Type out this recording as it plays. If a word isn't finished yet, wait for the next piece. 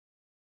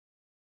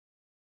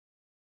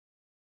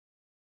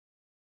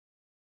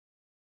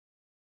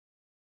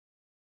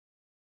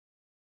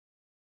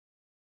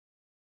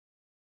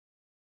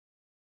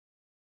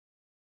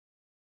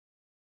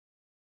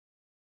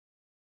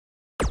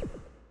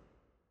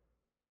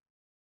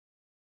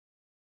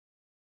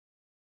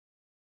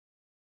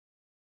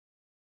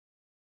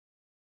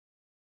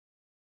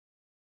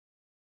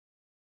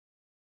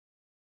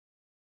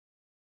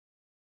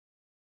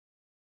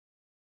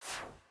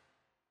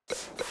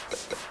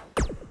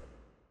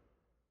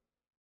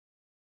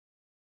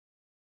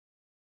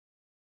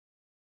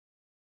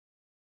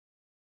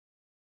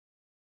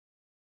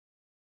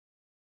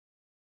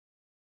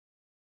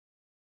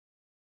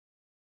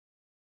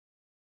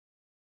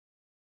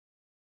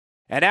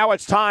And now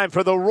it's time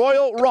for the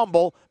Royal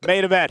Rumble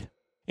main event.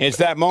 It's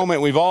that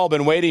moment we've all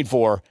been waiting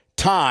for.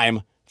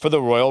 Time for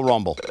the Royal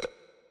Rumble.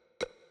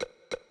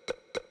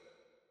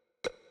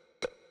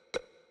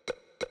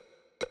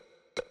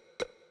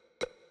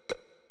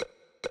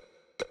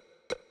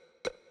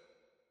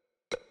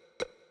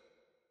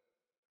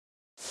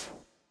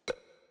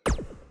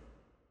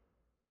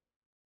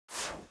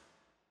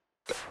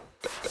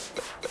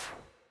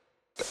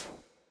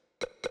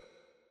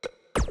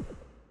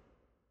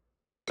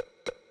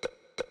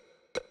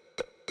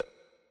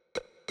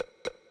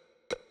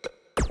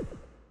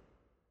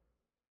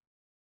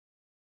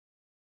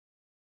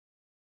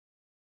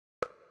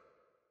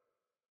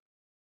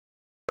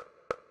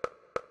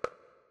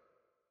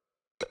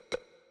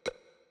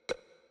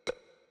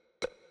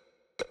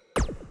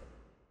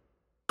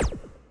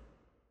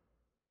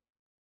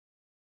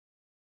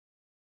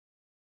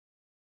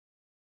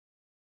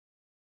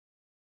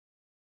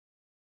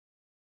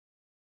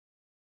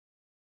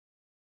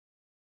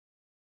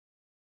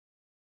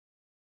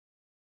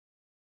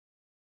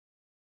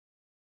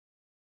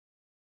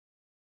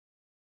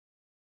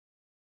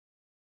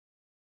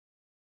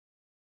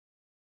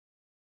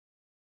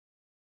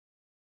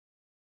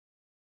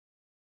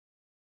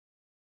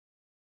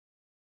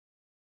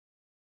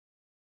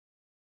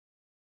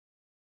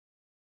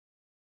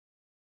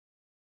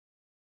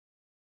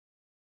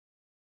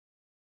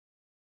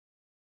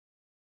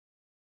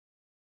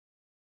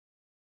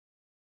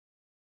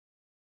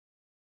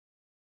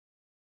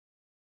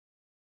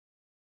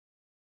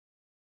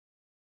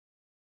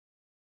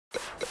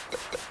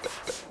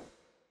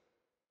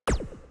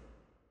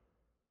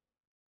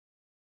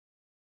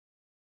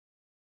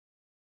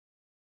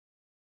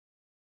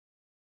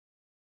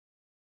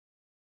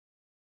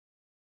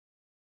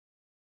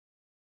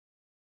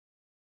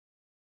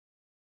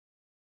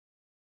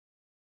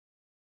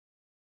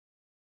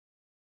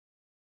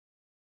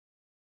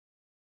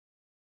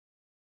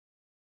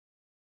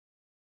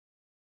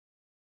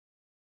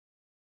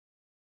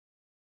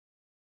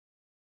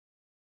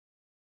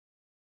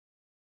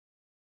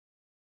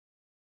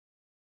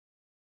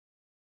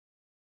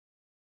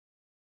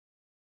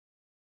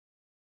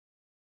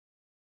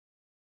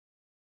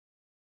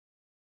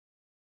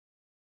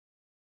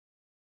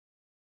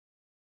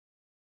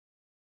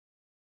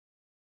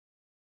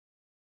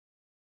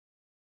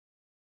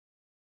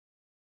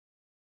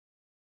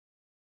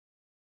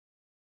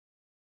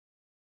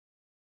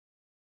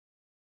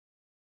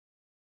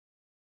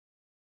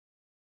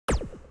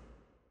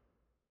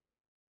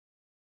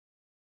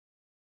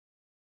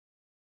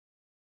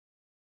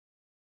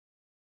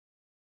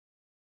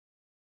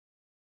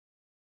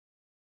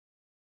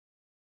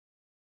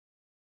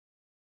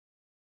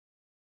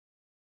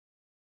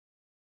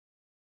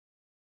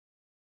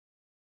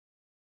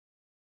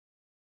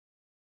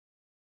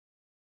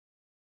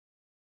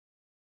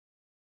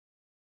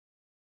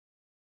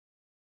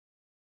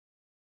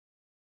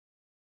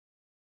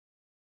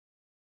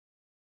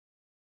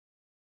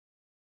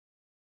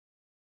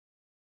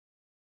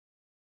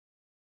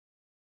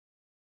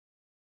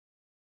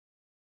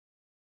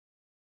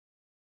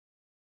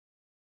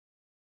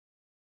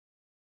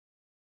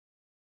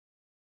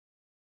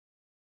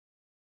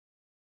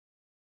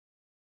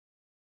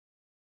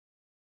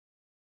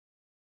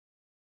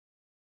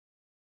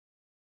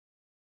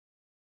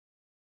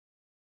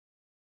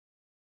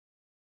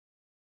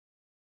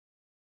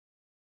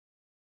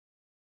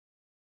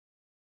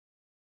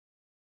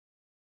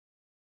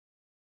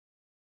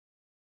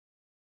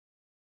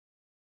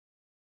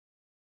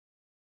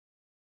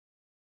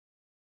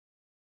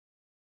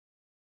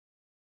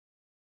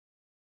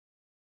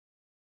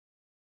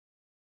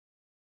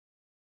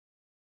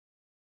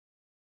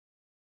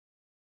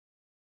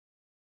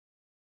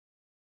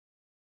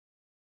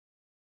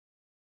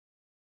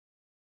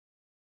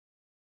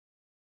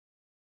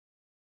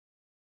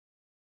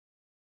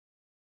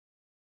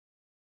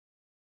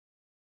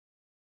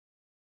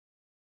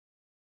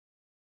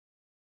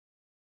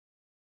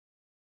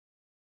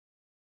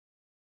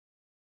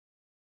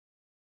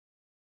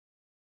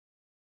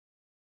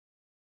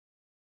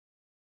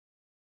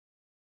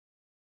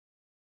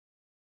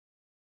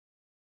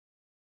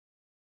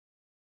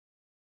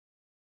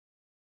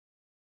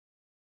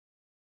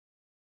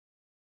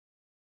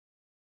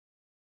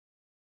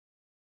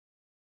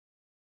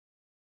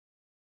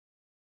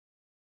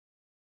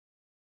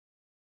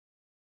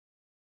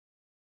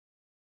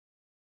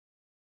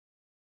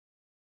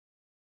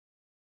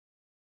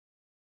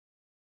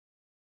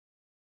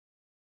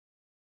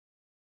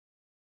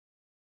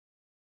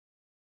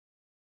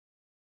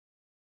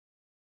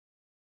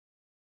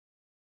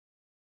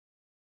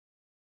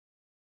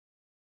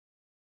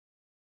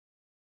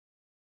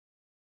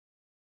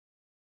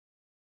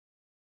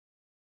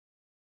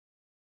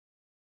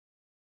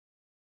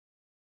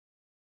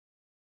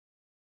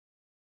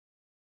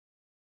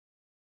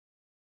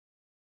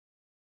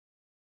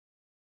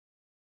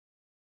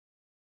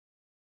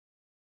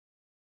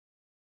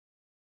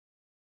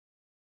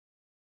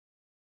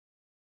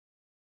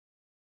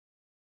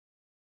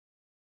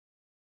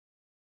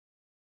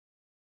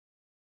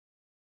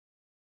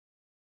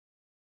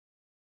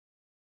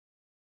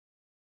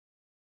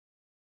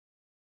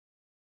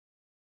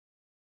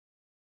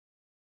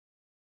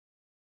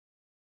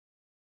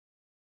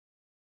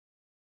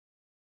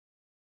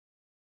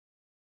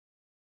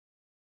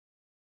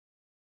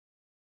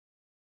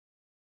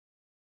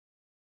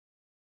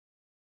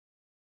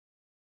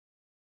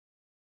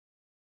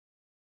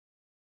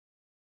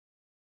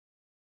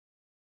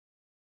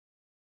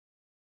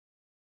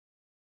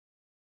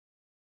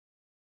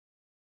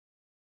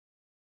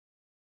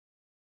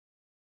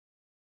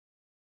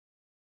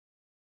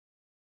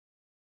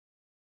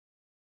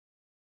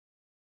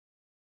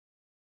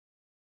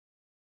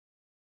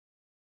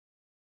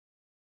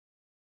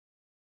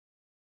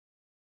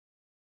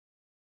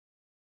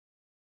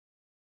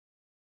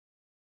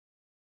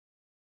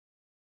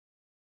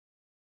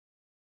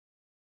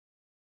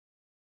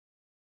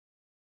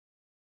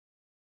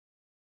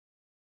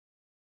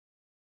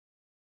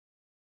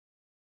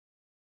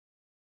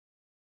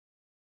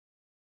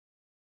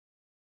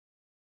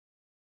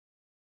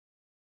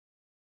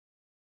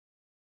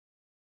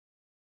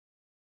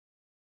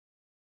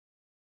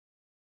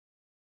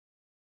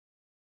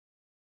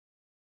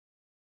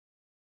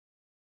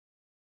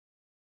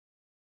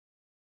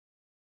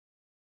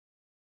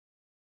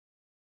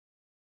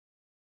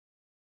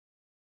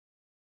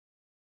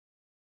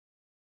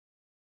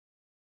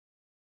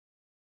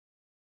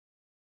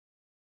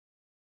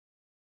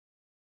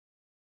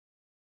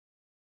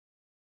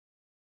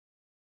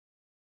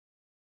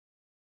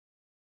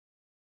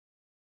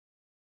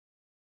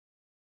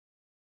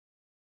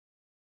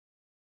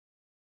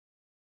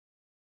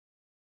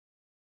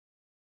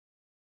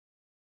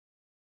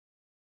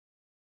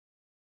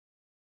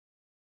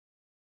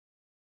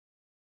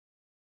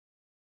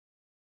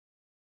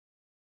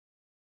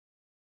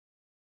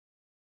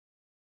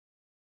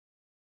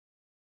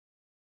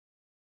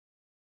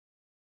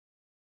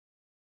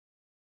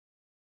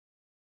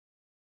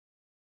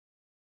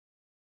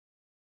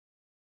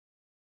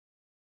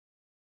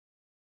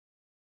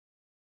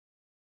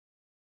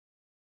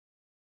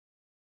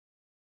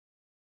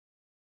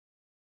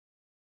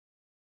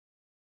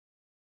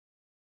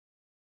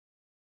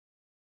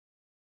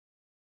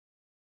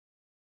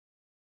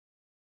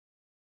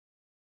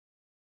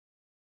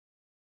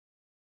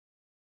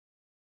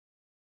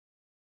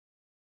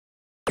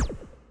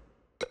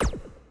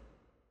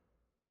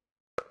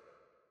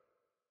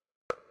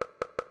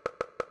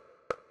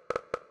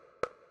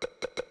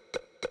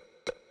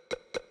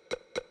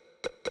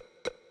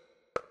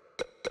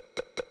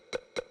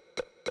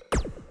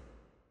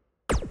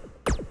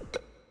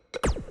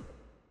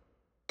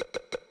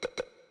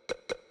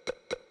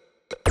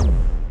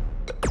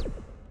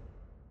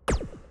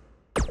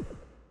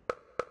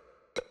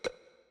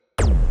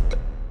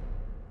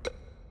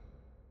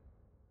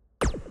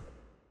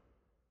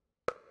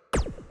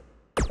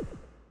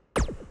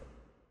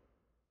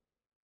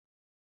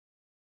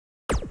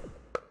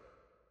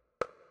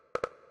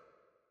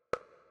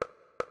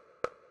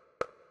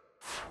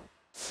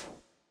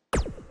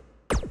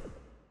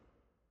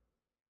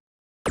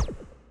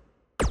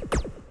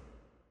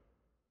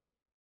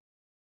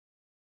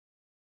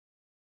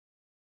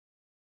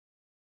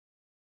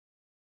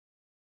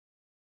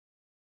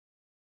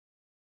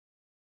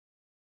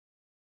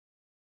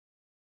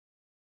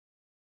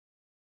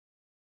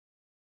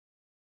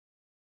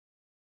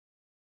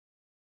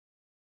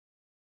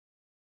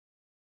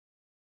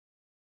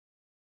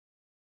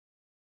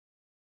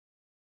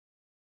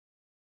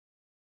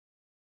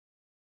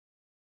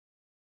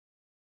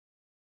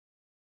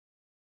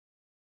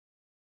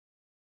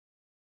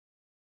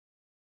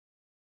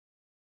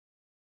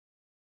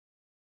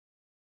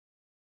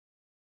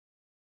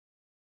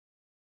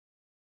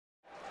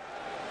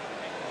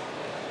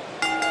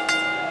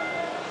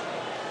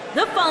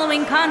 The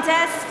following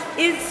contest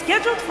is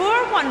scheduled for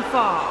one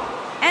fall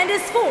and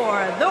is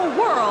for the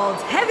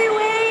World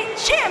Heavyweight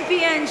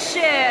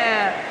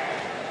Championship.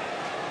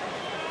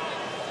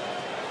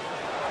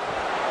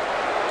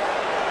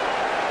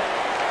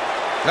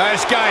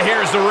 This guy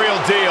here is the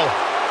real deal.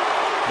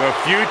 The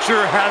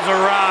future has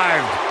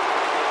arrived.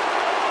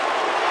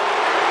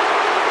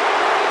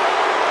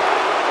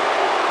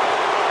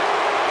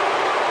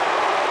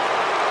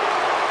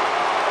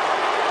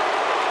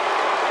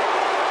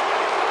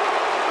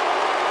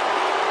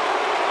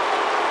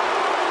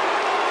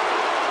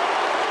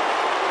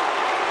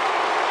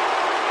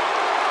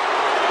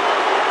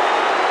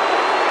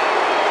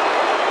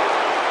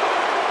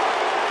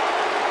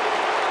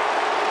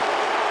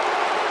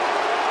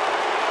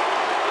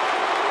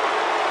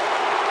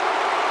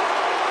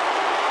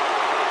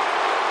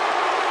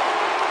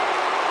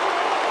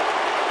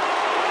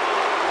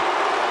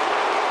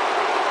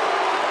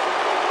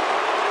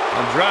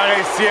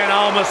 Andrade, cien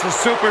almas, a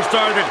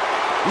superstar that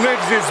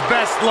lives his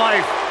best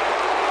life,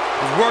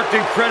 has worked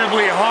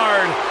incredibly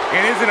hard,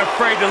 and isn't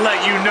afraid to let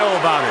you know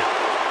about it.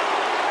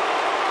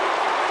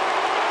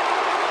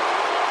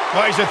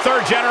 Well, he's a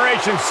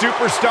third-generation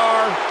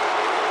superstar.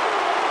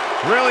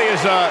 Really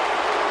has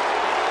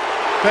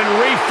been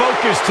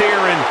refocused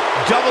here in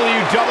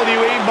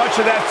WWE. Much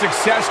of that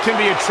success can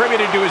be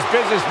attributed to his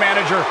business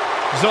manager,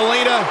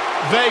 Zelina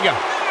Vega.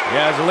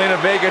 Yeah, Zelina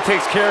Vega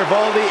takes care of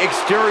all the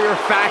exterior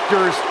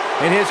factors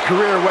in his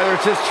career, whether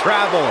it's his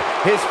travel,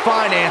 his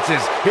finances,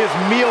 his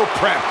meal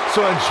prep, so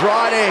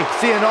Andrade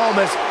cien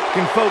almas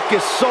can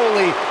focus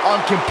solely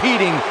on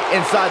competing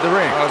inside the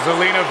ring.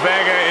 Zelina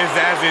Vega is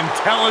as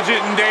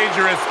intelligent and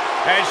dangerous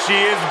as she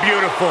is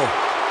beautiful.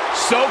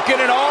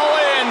 Soaking it all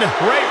in.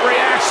 Great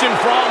reaction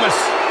from Almas.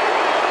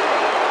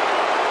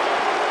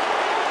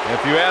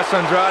 If you ask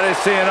Andrade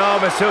cien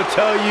almas, he'll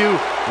tell you,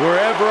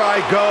 wherever I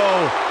go,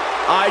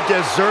 I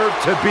deserve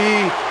to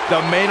be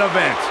the main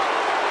event.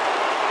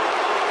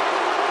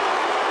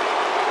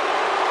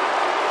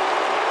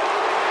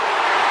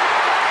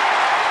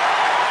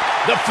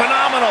 The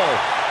phenomenal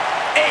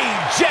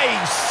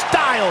AJ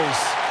Styles.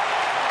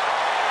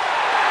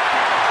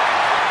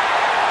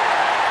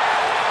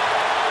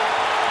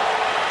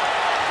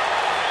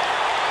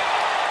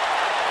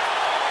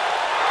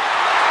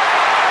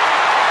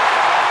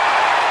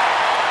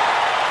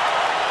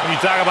 When you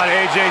talk about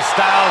AJ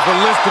Styles, the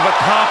list of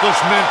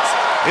accomplishments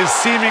is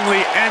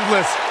seemingly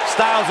endless.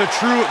 Styles, a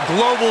true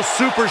global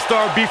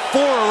superstar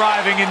before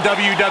arriving in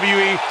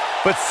WWE,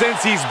 but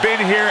since he's been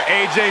here,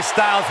 AJ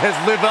Styles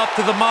has lived up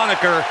to the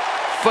moniker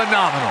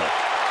phenomenal.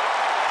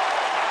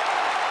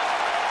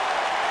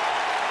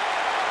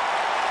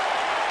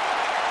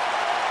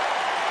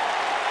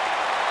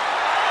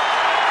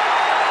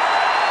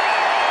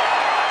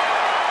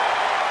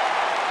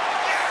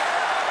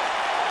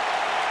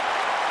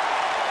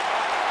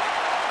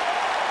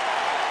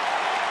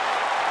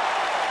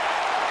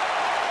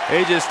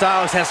 AJ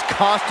Styles has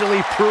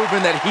constantly proven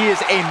that he is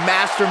a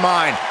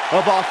mastermind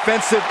of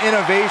offensive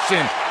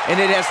innovation, and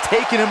it has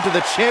taken him to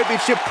the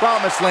championship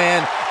promised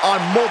land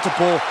on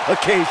multiple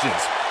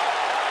occasions.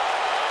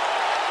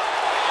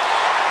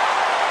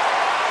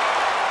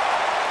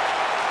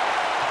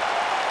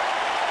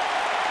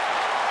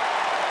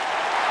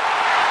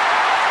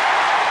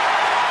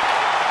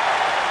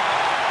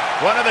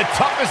 One of the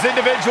toughest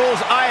individuals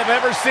I have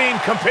ever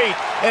seen compete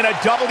in a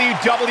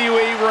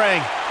WWE ring.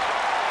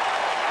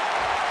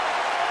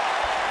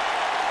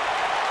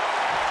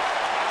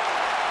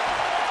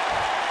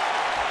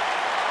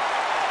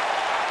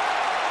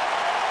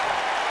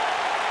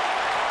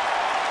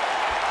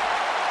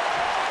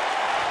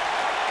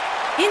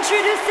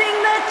 Introducing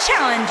the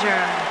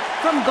challenger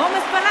from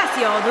Gómez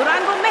Palacio,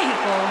 Durango,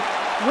 Mexico,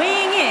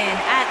 weighing in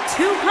at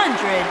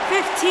 215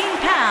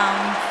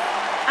 pounds,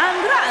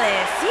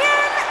 Andrade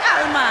cien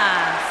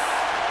almas.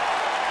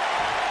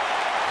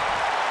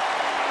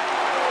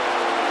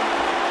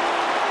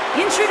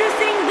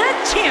 Introducing the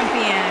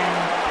champion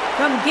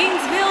from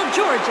Gainesville,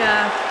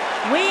 Georgia,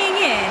 weighing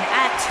in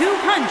at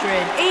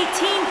 218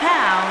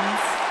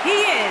 pounds,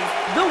 he is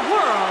the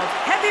World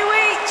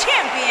Heavyweight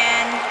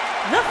Champion,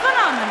 the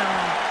phenomenal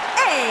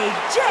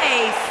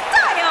AJ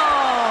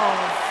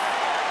Styles.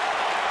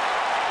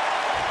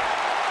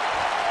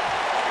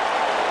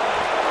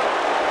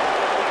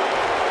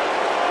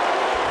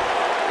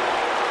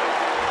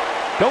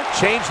 Don't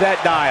change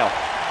that dial.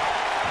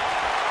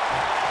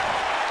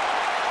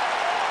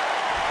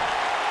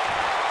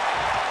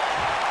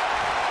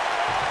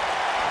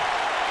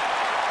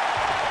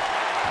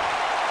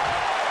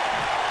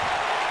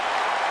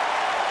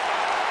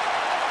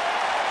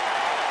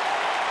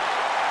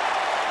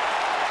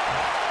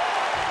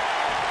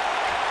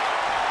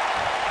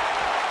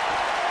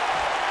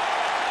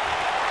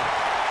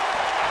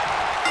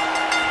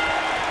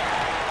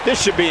 This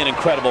should be an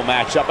incredible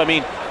matchup. I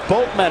mean,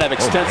 both men have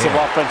extensive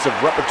offensive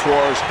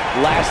repertoires,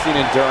 lasting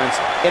endurance,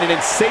 and an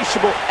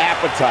insatiable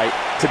appetite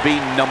to be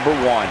number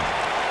one.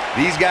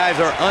 These guys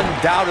are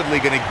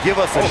undoubtedly going to give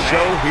us a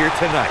show here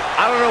tonight.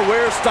 I don't know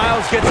where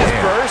Styles gets his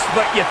burst,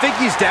 but you think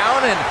he's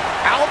down and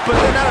out, but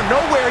then out of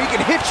nowhere, he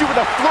can hit you with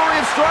a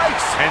flurry of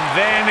strikes. And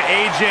then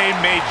AJ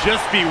may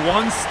just be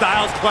one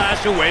Styles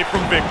clash away from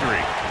victory.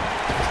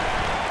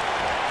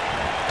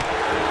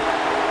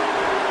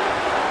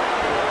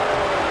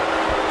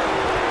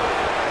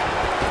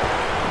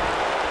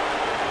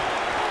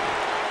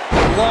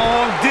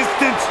 Long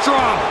distance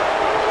drop.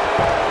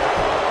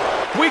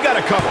 We got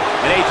a cover.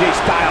 And AJ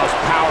Styles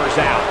powers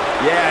out.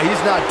 Yeah, he's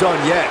not done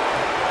yet.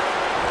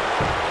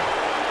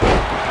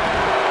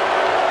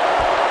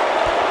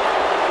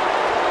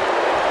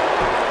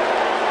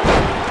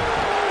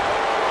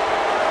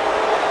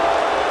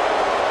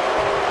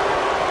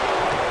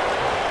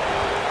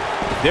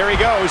 There he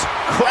goes,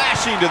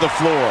 crashing to the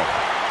floor.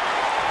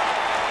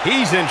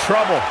 He's in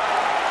trouble.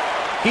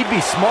 He'd be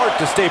smart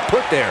to stay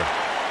put there.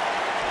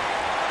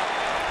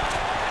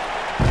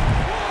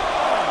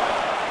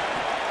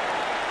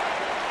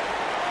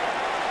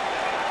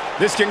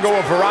 This can go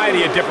a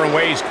variety of different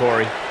ways,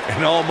 Corey.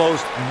 And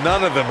almost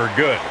none of them are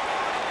good.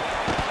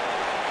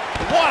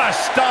 What a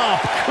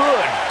stomp.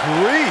 Good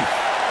grief.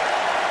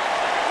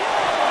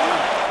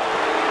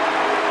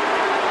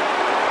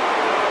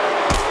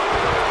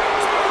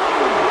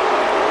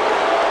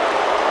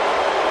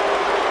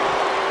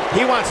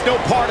 He wants no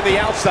part of the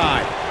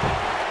outside.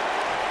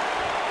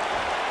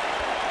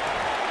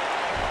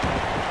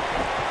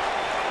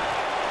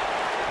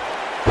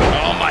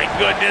 Oh, my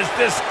goodness,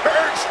 this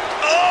hurts.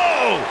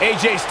 Oh!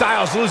 AJ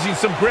Styles losing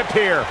some grip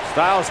here.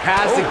 Styles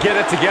has to get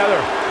it together.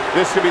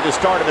 This could be the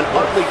start of an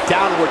ugly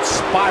downward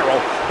spiral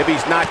if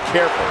he's not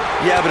careful.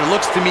 Yeah, but it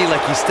looks to me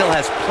like he still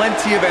has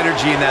plenty of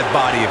energy in that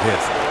body of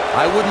his.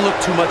 I wouldn't look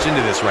too much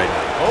into this right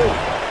now. Oh.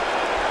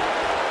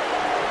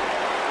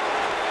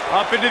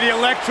 Up into the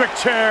electric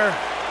chair.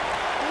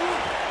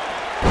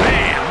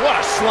 Man, what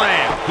a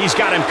slam. He's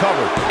got him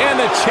covered. And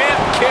the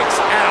champ kicks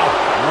out.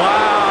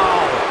 Wow.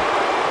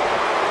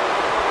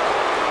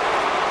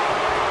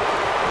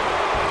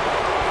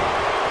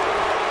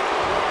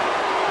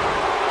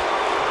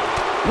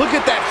 Look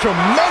at that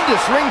tremendous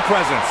ring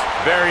presence.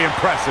 Very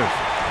impressive.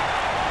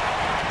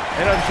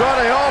 And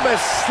Andrade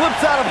almost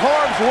slips out of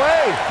harm's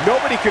way.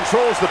 Nobody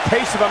controls the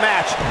pace of a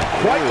match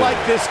quite like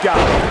this guy.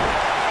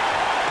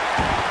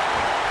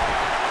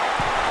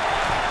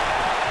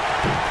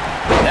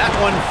 That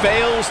one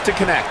fails to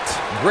connect.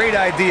 Great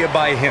idea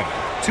by him.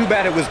 Too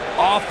bad it was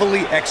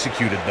awfully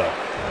executed, though.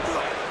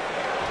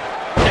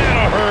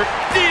 That'll hurt.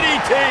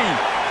 DDT.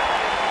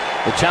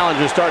 The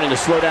challenger's starting to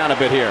slow down a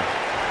bit here.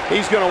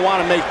 He's going to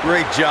want to make...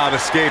 Great job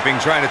escaping,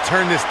 trying to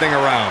turn this thing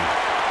around.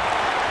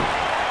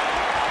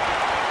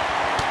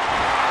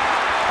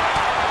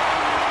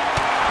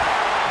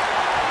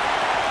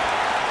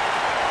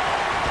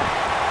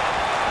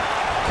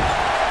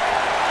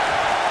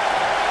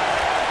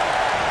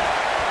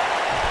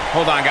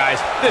 Hold on, guys.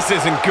 This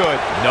isn't good.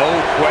 No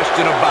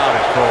question about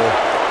it, Cole.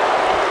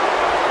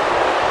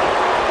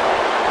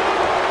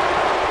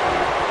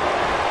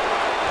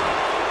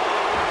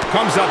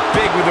 Comes up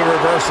big with a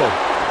reversal.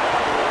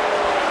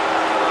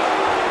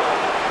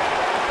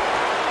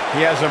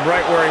 He has him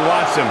right where he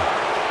wants him.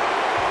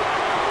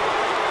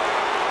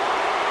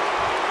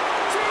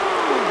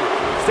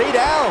 Stay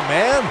down,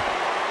 man.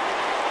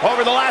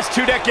 Over the last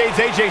 2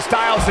 decades, AJ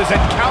Styles has had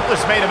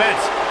countless main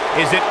events.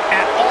 Is it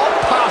at all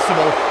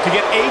possible to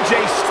get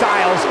AJ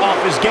Styles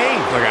off his game?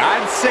 Look,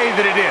 I'd say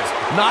that it is.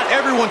 Not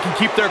everyone can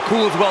keep their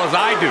cool as well as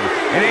I do.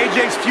 And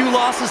AJ's few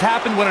losses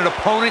happened when an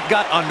opponent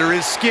got under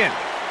his skin.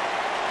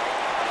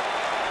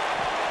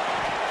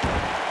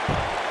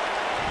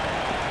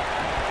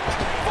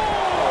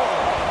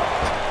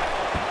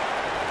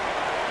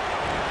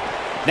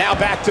 Now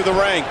back to the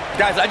ring.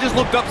 Guys, I just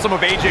looked up some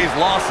of AJ's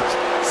losses.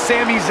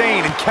 Sami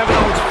Zayn and Kevin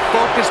Owens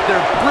focused their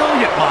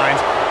brilliant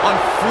minds on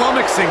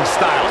flummoxing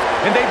Styles,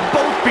 and they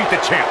both beat the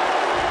champ.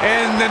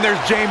 And then there's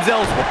James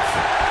Ellsworth.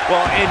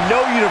 Well, in no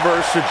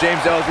universe should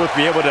James Ellsworth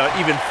be able to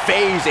even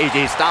phase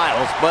AJ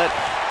Styles, but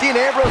Dean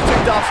Ambrose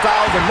ticked off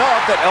Styles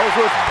enough that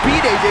Ellsworth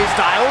beat AJ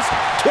Styles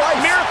twice.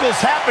 Miracles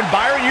happen,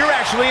 Byron. You're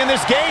actually in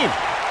this game.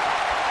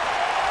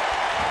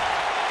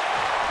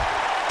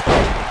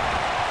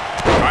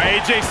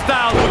 AJ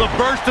Styles with a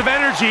burst of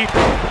energy.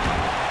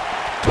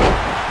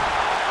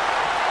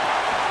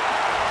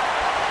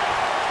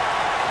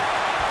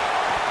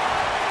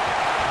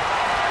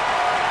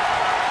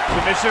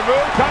 Submission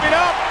move coming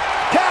up.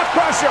 Calf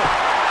crusher.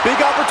 Big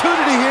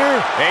opportunity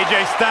here.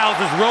 AJ Styles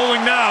is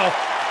rolling now.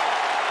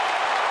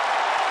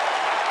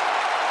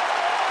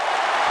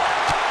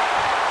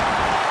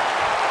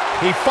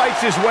 He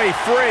fights his way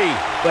free.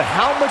 But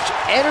how much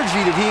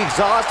energy did he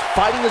exhaust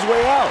fighting his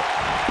way out?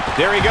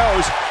 There he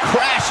goes,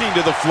 crashing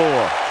to the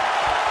floor.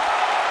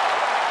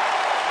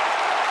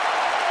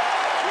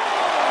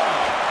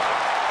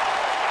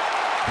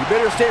 You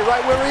better stay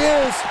right where he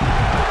is.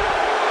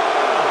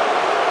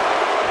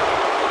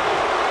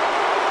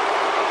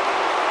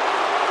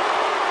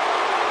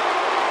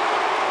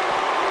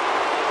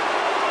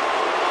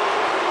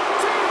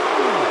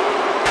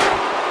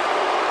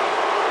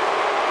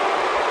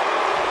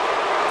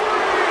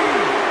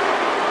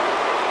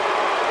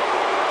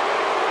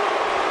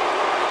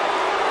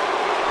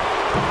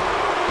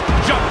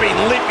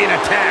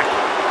 attack.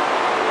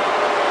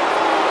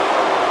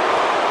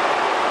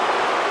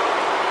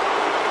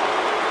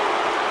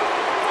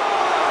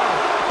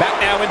 Back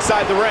now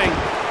inside the ring.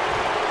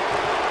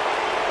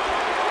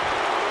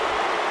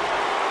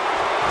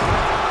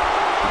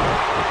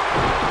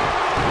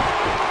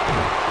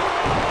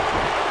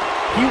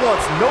 He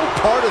wants no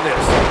part of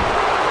this.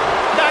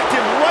 Knocked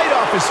him right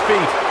off his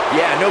feet.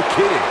 Yeah, no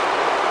kidding.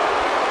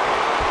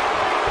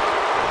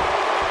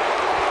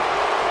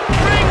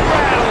 Ring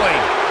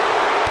rattling.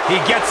 He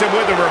gets him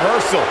with a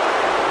reversal.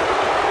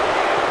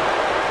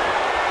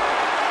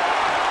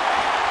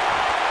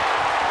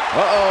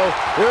 Uh-oh,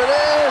 here it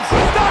is.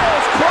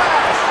 Styles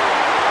crash.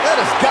 That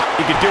has got.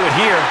 He could do it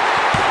here.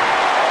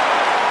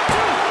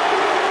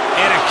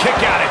 And a kick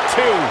out at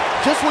 2.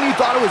 Just when you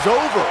thought it was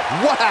over.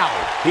 Wow.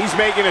 He's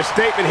making a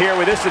statement here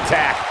with this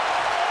attack.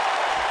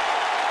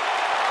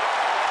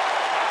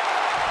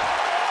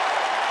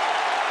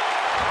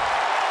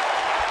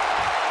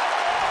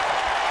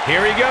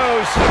 Here he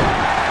goes.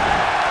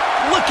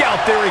 Look out,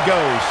 there he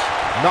goes.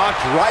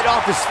 Knocked right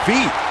off his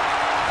feet.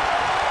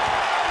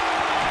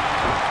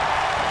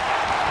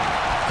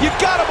 You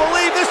gotta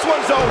believe this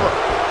one's over.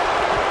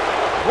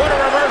 What a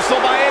reversal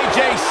by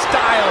AJ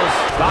Styles.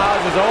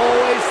 Styles is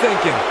always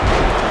thinking.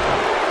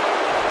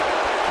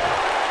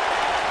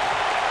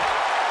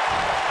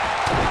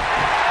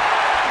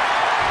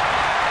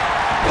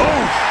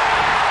 Oof.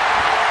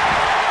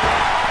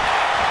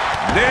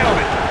 Nailed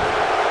it.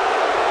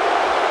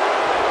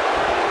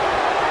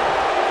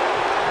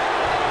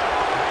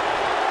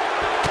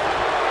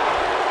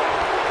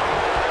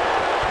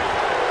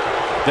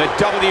 The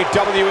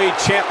WWE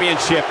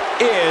Championship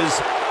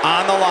is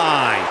on the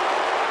line.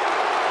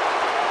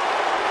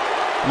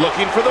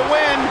 Looking for the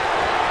win.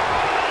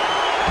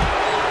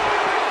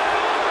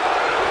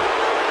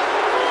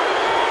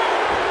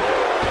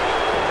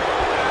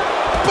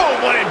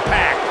 Boom, what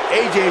impact.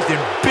 AJ's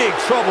in big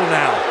trouble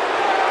now.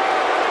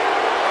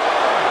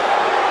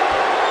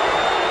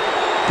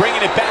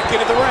 Bringing it back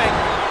into the ring.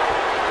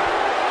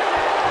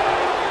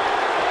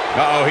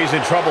 Uh-oh, he's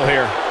in trouble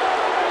here.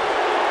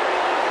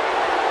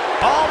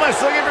 Almas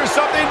looking for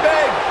something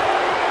big.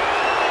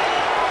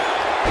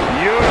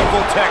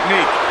 Beautiful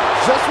technique.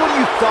 Just when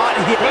you thought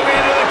he... Moving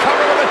into the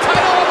cover with the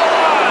title on the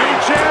line. New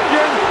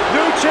champion,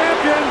 new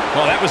champion.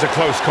 Well, that was a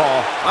close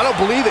call. I don't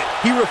believe it.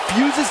 He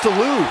refuses to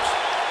lose.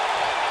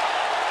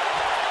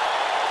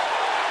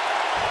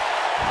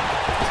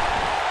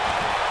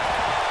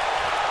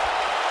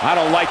 I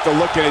don't like the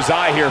look in his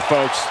eye here,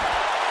 folks.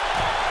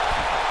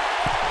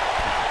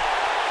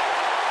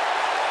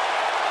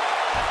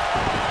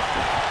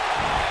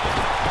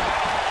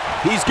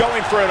 He's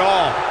going for it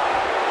all.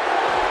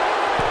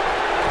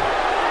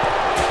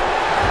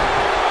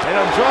 And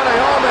Andrade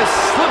almost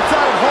slips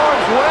out of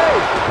harm's way.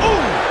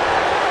 Ooh!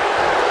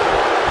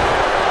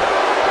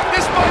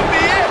 This might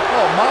be it.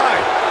 Oh, my.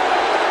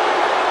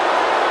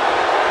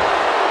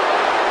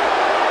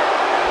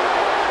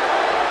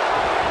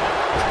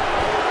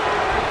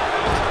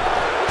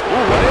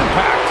 Ooh, what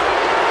impact.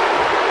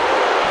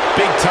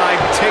 Big time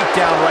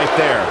takedown right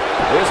there.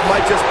 This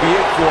might just be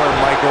it for him,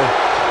 Michael.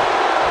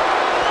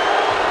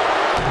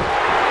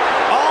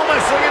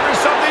 Almas looking for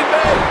something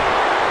big.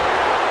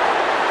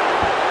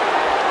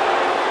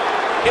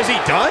 Is he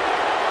done?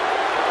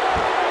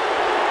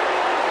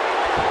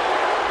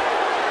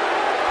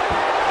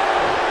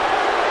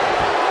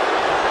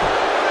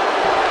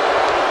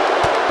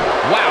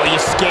 Wow, he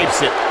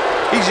escapes it.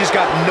 He's just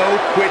got no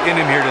quit in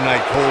him here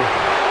tonight, Cole.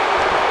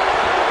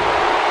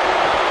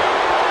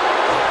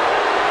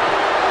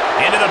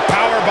 Into the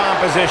powerbomb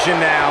position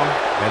now.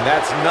 And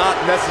that's not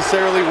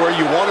necessarily where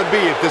you want to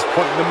be at this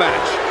point in the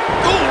match.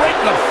 Ooh, right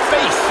in the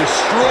face.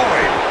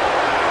 Destroyed.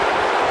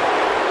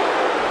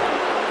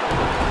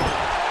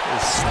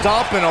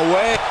 Stomping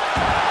away.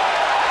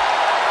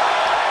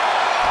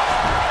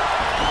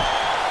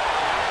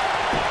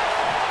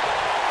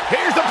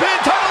 Here's the pin,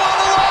 title on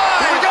the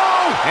line. Here we go.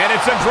 And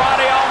it's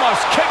Andrade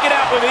almost kicking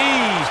out with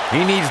ease.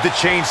 He needs to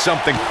change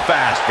something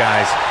fast,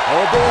 guys.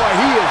 Oh, boy,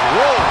 he is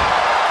rolling.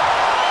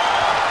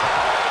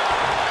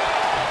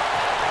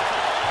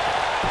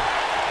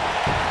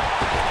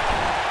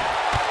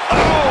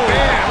 Oh,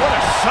 man, what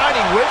a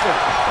shining wizard.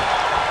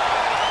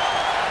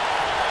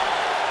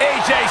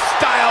 AJ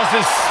Styles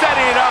is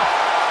setting it up.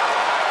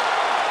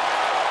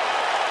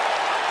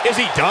 Is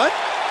he done?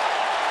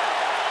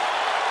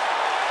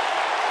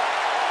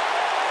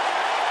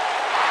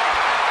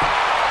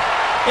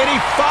 And he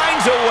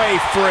finds a way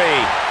free.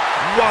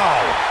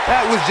 Wow,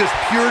 that was just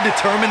pure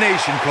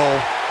determination,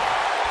 Cole.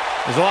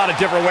 There's a lot of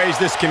different ways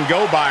this can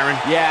go, Byron.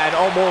 Yeah, and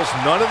almost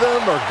none of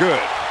them are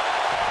good.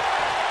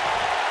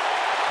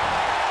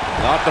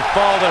 Not the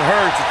fall that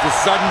hurts, it's the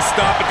sudden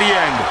stop at the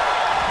end.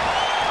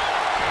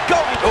 Go!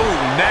 Oh,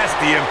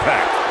 nasty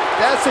impact.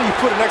 That's how you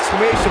put an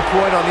exclamation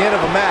point on the end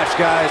of a match,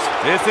 guys.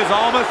 This is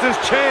almost his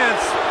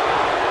chance.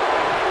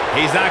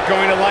 He's not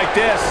going to like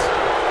this.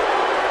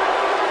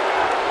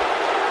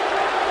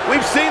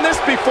 We've seen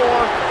this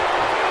before.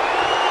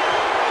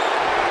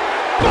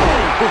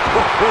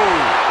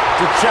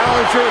 The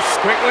challenger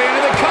quickly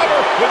into the cover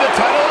with the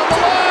title on the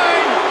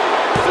line.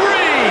 3.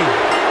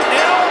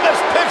 And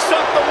Almas picks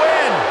up the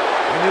win.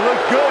 and he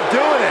looked good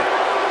doing it.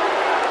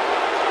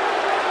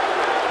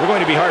 We're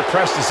going to be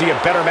hard-pressed to see a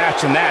better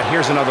match than that.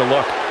 Here's another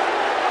look.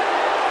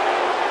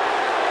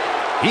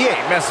 He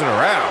ain't messing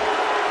around.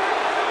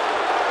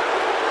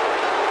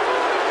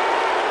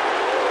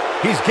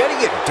 He's getting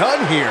it done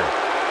here.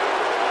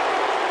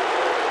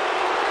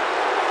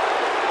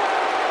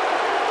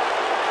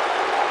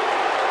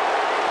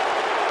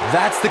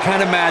 That's the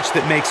kind of match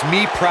that makes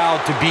me proud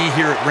to be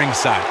here at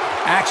ringside.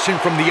 Action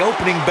from the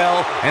opening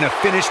bell and a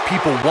finish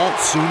people won't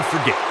soon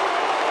forget.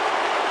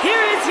 Here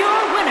is your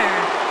winner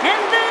and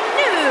the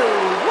new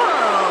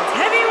World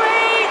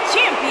Heavyweight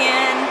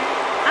Champion,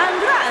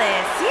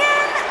 Andrade,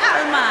 cien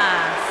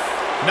almas.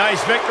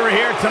 Nice victory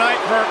here tonight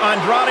for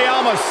Andrade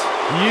Almas.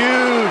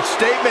 Huge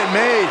statement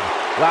made.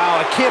 Wow,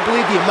 I can't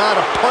believe the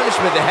amount of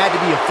punishment that had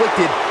to be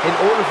inflicted in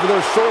order for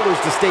those shoulders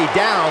to stay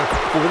down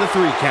for the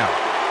 3 count.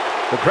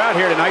 The crowd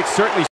here tonight certainly